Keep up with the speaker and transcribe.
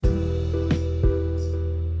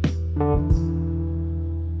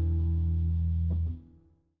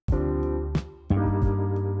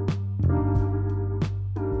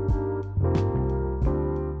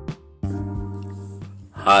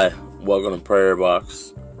Hi, welcome to Prayer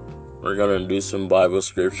Box. We're going to do some Bible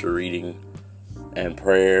scripture reading and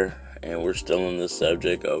prayer, and we're still in the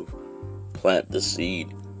subject of plant the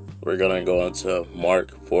seed. We're going to go into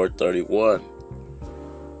Mark 4:31.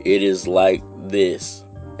 It is like this: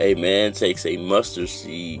 a man takes a mustard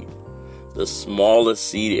seed, the smallest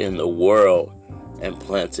seed in the world, and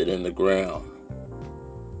plants it in the ground.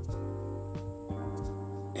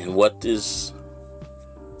 And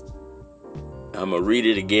I'm going to read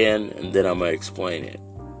it again, and then I'm going to explain it.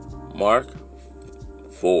 Mark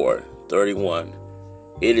 4:31.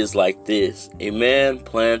 It is like this: a man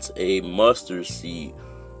plants a mustard seed,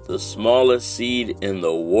 the smallest seed in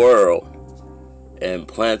the world, and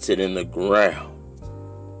plants it in the ground.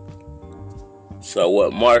 So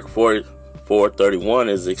what Mark 4:31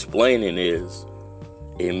 is explaining is,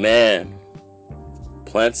 a man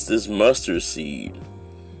plants this mustard seed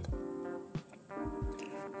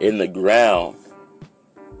in the ground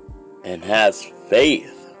and has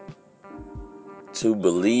faith to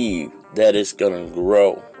believe that it's going to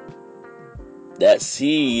grow. That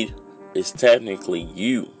seed is technically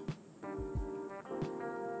you.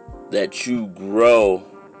 That you grow,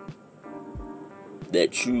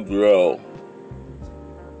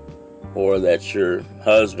 or that your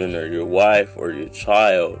husband or your wife or your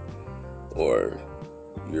child or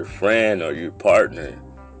your friend or your partner,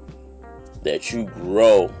 that you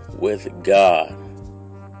grow with God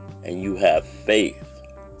and you have faith.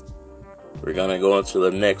 We're going to go into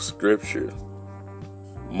the next scripture.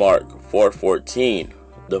 Mark 4:14.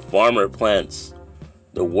 The farmer plants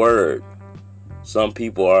the word. Some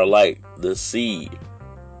people are like the seed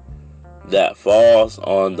that falls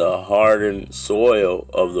on the hardened soil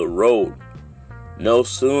of the road. No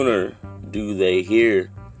sooner do they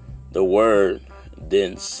hear the word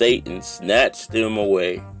than Satan snatches them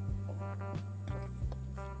away.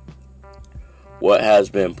 What has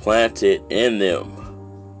been planted in them?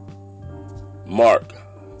 Mark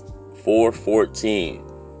 4:14.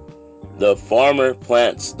 The farmer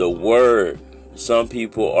plants the word. Some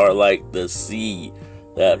people are like the seed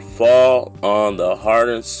that fall on the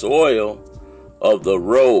hardened soil of the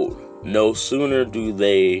road. No sooner do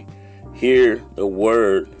they hear the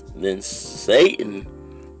word than Satan,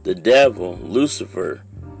 the devil, Lucifer,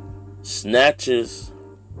 snatches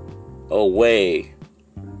away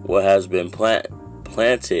what has been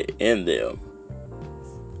planted in them.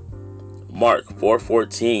 Mark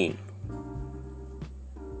 4:14.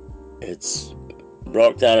 It's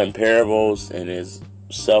broke down in parables and is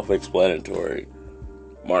self-explanatory.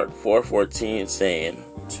 Mark 4:14 saying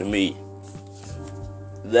to me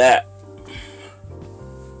that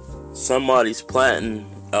somebody's planting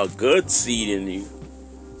a good seed in you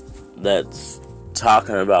that's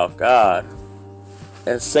talking about God,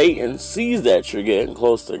 and Satan sees that you're getting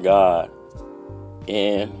close to God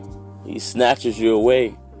and he snatches you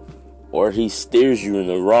away, or he steers you in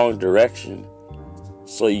the wrong direction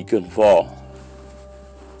so you can fall.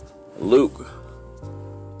 Luke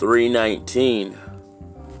 3:19.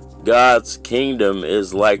 God's kingdom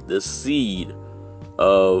is like the seed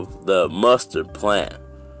of the mustard plant.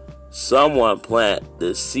 Someone plant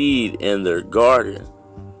the seed in their garden.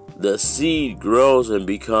 The seed grows and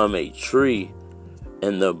becomes a tree,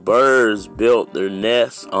 and the birds built their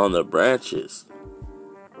nests on the branches.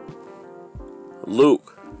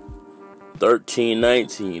 Luke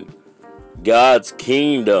 13:19. God's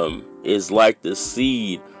kingdom is like the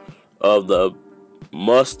seed of the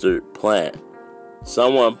mustard plant.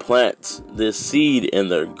 Someone plants this seed in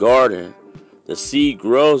their garden. The seed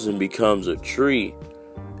grows and becomes a tree,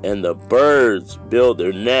 and the birds build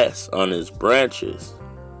their nests on its branches.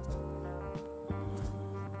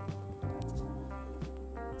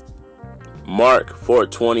 Mark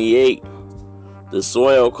 4:28. The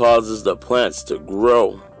soil causes the plants to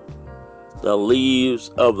grow. The leaves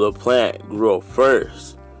of the plant grow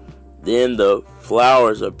first, then the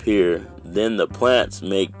flowers appear, then the plants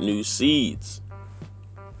make new seeds.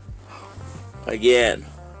 Again,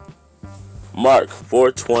 Mark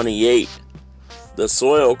 4:28. The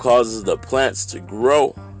soil causes the plants to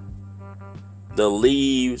grow. The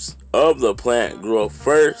leaves of the plant grow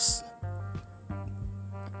first,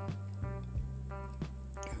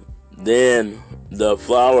 then the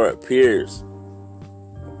flower appears,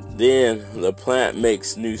 then the plant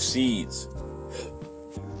makes new seeds.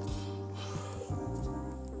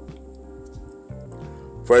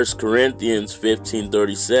 First Corinthians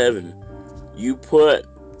 15:37. You put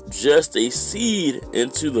just a seed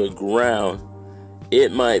into the ground.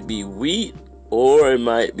 It might be wheat or it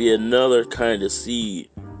might be another kind of seed.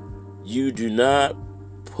 You do not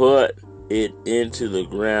put it into the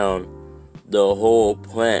ground, the whole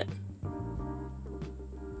plant.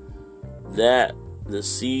 that the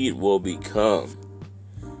seed will become.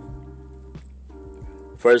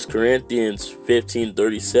 1 Corinthians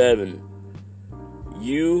 15:37.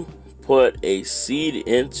 You put a seed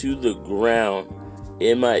into the ground.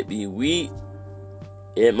 It might be wheat.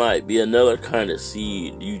 It might be another kind of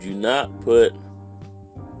seed. You do not put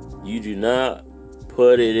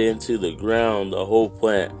it into the ground, the whole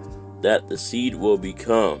plant, that the seed will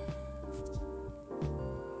become.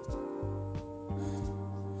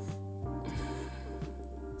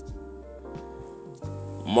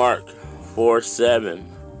 Mark 4:7.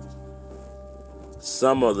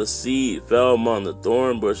 Some of the seed fell among the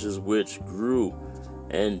thorn bushes, which grew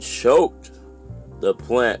and choked the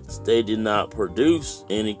plants. They did not produce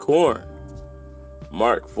any corn.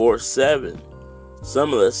 Mark 4:7.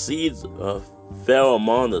 Some of the seeds fell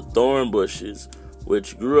among the thorn bushes,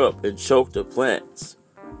 which grew up and choked the plants.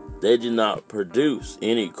 They did not produce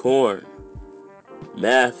any corn.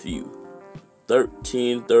 Matthew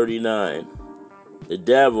 13:39. The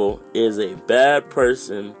devil is a bad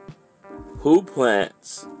person who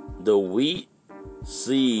plants the wheat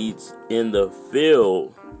seeds in the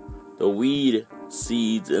field, the weed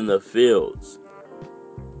seeds in the fields.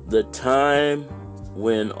 The time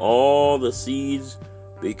when all the seeds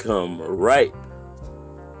become ripe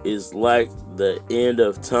is like the end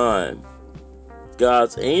of time.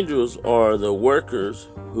 God's angels are the workers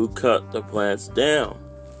who cut the plants down.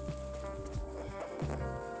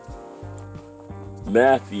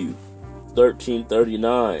 Matthew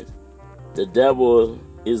 13:39. The devil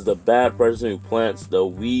is the bad person who plants the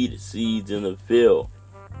weed seeds in the field.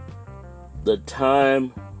 The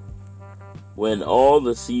time when all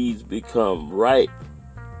the seeds become ripe,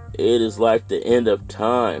 it is like the end of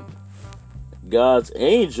time. God's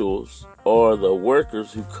angels are the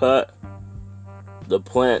workers who cut the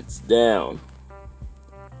plants down.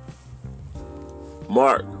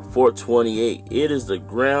 Mark 4:28. It is the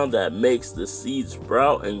ground that makes the seeds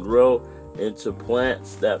sprout and grow into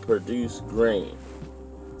plants that produce grain.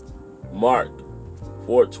 Mark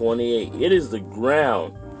 4:28. It is the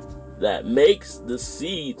ground that makes the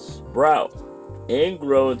seeds sprout and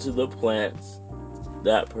grow into the plants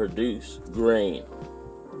that produce grain.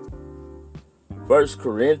 1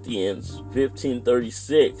 Corinthians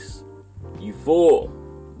 15:36. You fool,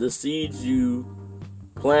 the seeds you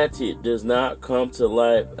planted does not come to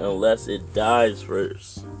life unless it dies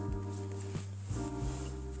first.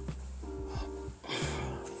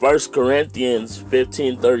 1 Corinthians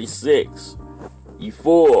 15:36. You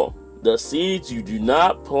fool, the seeds you do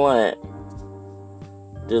not plant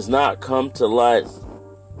does not come to life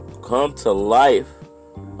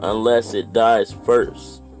unless it dies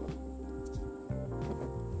first.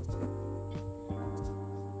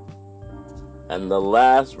 And the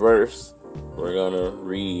last verse we're going to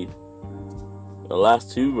read, the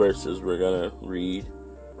last two verses we're going to read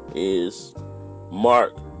is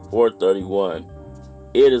Mark 4:31.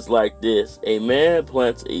 It is like this: a man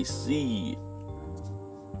plants a seed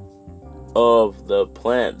of the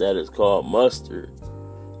plant that is called mustard.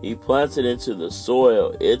 He plants it into the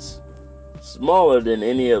soil. It's smaller than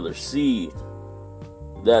any other seed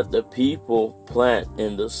that the people plant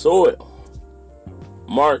in the soil.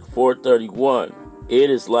 Mark 4:31. It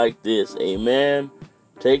is like this: a man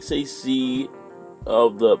takes a seed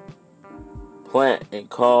of the plant and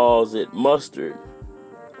calls it mustard.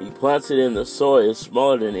 He plants it in the soil. It's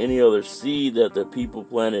smaller than any other seed that the people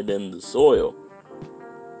planted in the soil.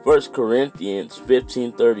 1 Corinthians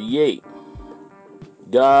 15:38.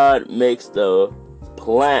 God makes the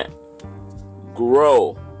plant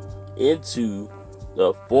grow into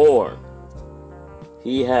the form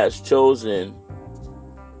He has chosen,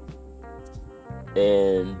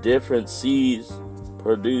 and different seeds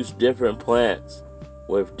produce different plants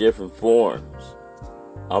with different forms.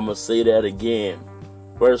 I'm going to say that again.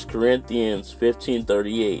 1 Corinthians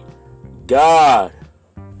 15:38. God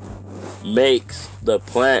makes the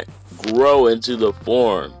plant grow into the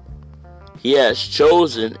form He has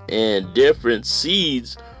chosen, and different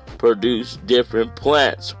seeds produce different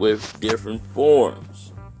plants with different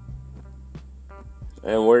forms.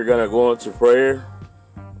 And we're going to go into prayer.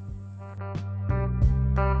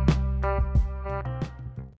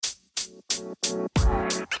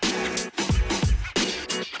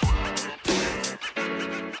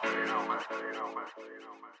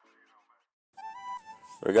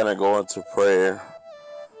 We're going to go into prayer.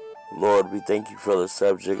 Lord, we thank you for the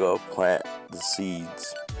subject of plant the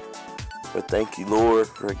seeds. We thank you, Lord,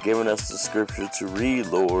 for giving us the scripture to read,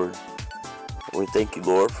 Lord. We thank you,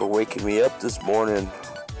 Lord, for waking me up this morning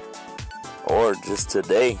or just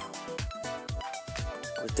today.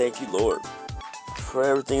 We thank you, Lord, for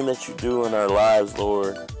everything that you do in our lives,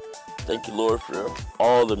 Lord. Thank you, Lord, for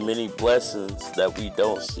all the many blessings that we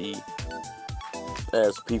don't see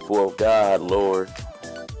as people of God, Lord.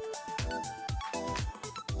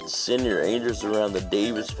 Send your angels around the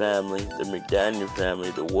Davis family, the McDaniel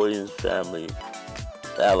family, the Williams family,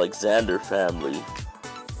 the Alexander family,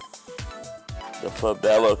 the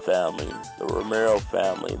Fabella family, the Romero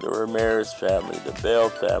family, the Ramirez family, the Bell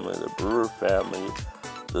family, the Brewer family,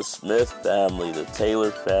 the Smith family, the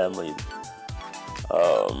Taylor family,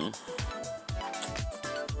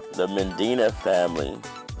 the Medina family,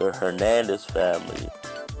 the Hernandez family,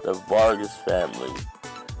 the Vargas family.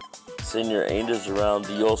 Send your angels around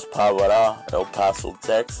Dios Pavara, El Paso,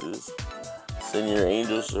 Texas. Send your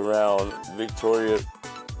angels around Victoria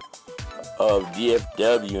of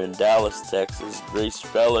DFW in Dallas, Texas. Grace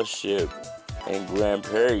Fellowship in Grand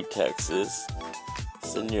Prairie, Texas.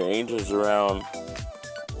 Send your angels around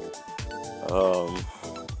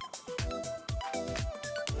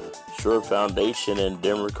Shore Foundation in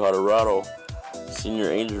Denver, Colorado. Send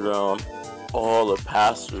your angels around all the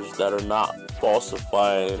pastors that are not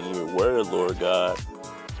falsifying your word, Lord God.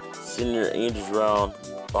 Send your angels around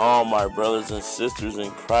all my brothers and sisters in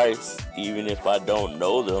Christ, even if I don't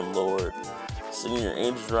know them, Lord. Send your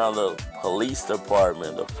angels around the police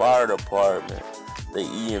department, the fire department, the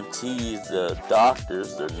EMTs, the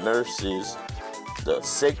doctors, the nurses, the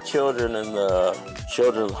sick children in the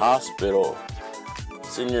children's hospital.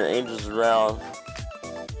 Send your angels around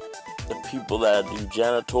the people that do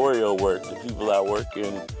janitorial work, the people that work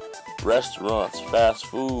in restaurants, fast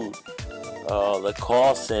food, the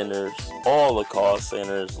call centers, all the call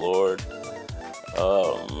centers, Lord.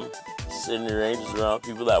 Send your angels around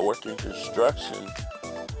people that work in construction.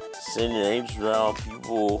 Send your angels around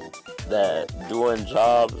people that doing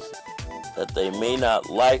jobs that they may not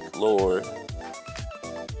like, Lord,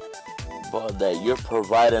 but that you're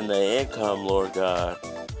providing the income, Lord God.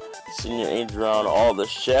 Send your angels around all the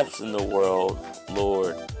chefs in the world,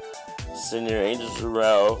 Lord. Send your angels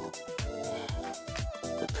around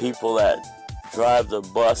the people that drive the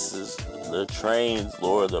buses, the trains,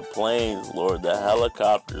 Lord, the planes, Lord, the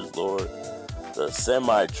helicopters, Lord, the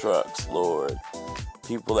semi-trucks, Lord.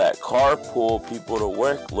 People that carpool people to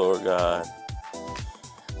work, Lord God.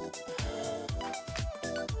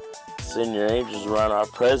 Send your angels around our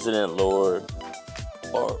president, Lord,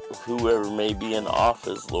 or whoever may be in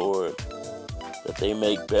office, Lord, that they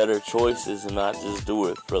make better choices and not just do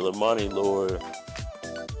it for the money, Lord.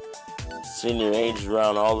 Send your angels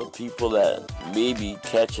around all the people that may be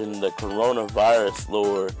catching the coronavirus,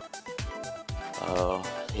 Lord.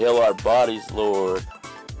 Heal our bodies, Lord.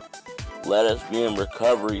 Let us be in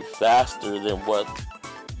recovery faster than what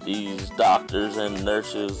these doctors and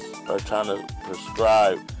nurses are trying to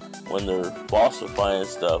prescribe when they're falsifying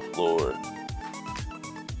stuff, Lord.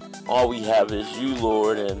 All we have is you,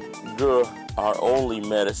 Lord, and you're our only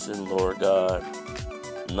medicine, Lord God.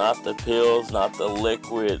 Not the pills, not the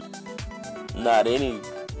liquid, not any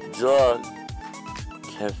drug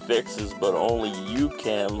can fix us, but only you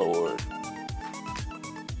can, Lord.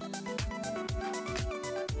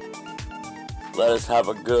 Let us have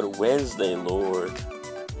a good Wednesday, Lord.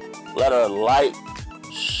 Let our light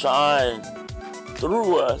shine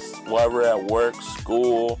through us while we're at work,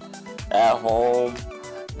 school, at home,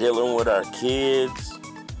 dealing with our kids.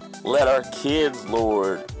 Let our kids,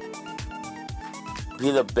 Lord,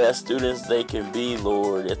 be the best students they can be,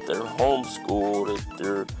 Lord. If they're homeschooled, if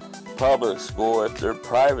they're public school, if they're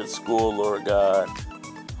private school, Lord God.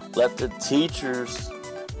 Let the teachers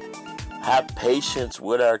have patience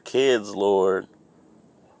with our kids, Lord.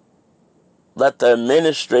 Let the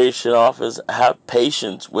administration office have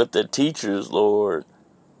patience with the teachers, Lord.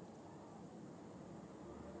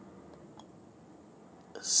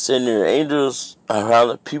 Send your angels around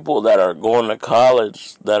the people that are going to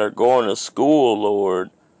college, that are going to school,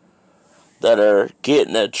 Lord, that are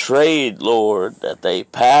getting a trade, Lord, that they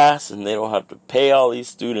pass and they don't have to pay all these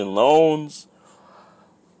student loans.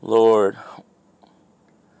 Lord,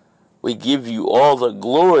 we give you all the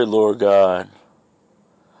glory, Lord God.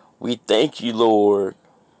 We thank you, Lord.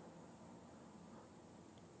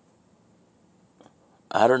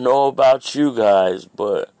 I don't know about you guys,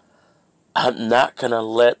 but I'm not going to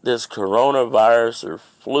let this coronavirus or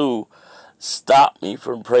flu stop me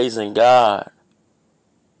from praising God.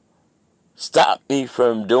 Stop me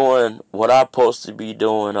from doing what I'm supposed to be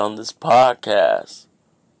doing on this podcast.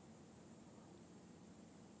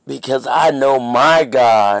 Because I know my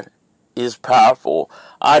God is powerful.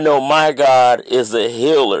 I know my God is a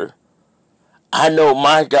healer. I know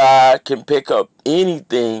my God can pick up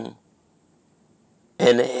anything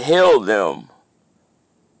and heal them.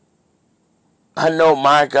 I know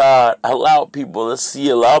my God allowed people to see,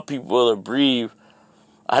 allowed people to breathe.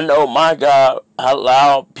 I know my God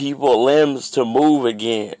allowed people limbs to move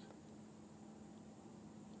again.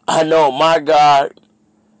 I know my God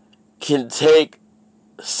can take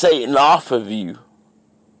Satan off of you.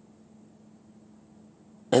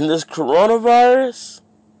 And this coronavirus,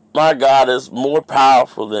 my God is more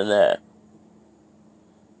powerful than that.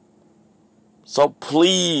 So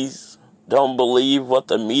please don't believe what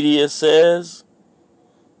the media says.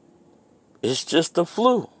 It's just the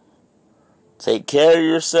flu. Take care of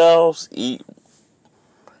yourselves. Eat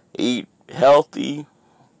healthy.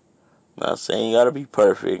 I'm not saying you gotta be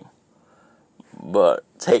perfect, but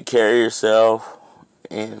take care of yourself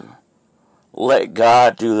and let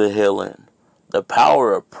God do the healing. The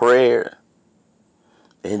power of prayer.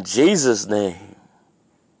 In Jesus' name.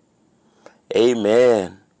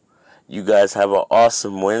 Amen. You guys have an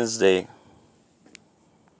awesome Wednesday.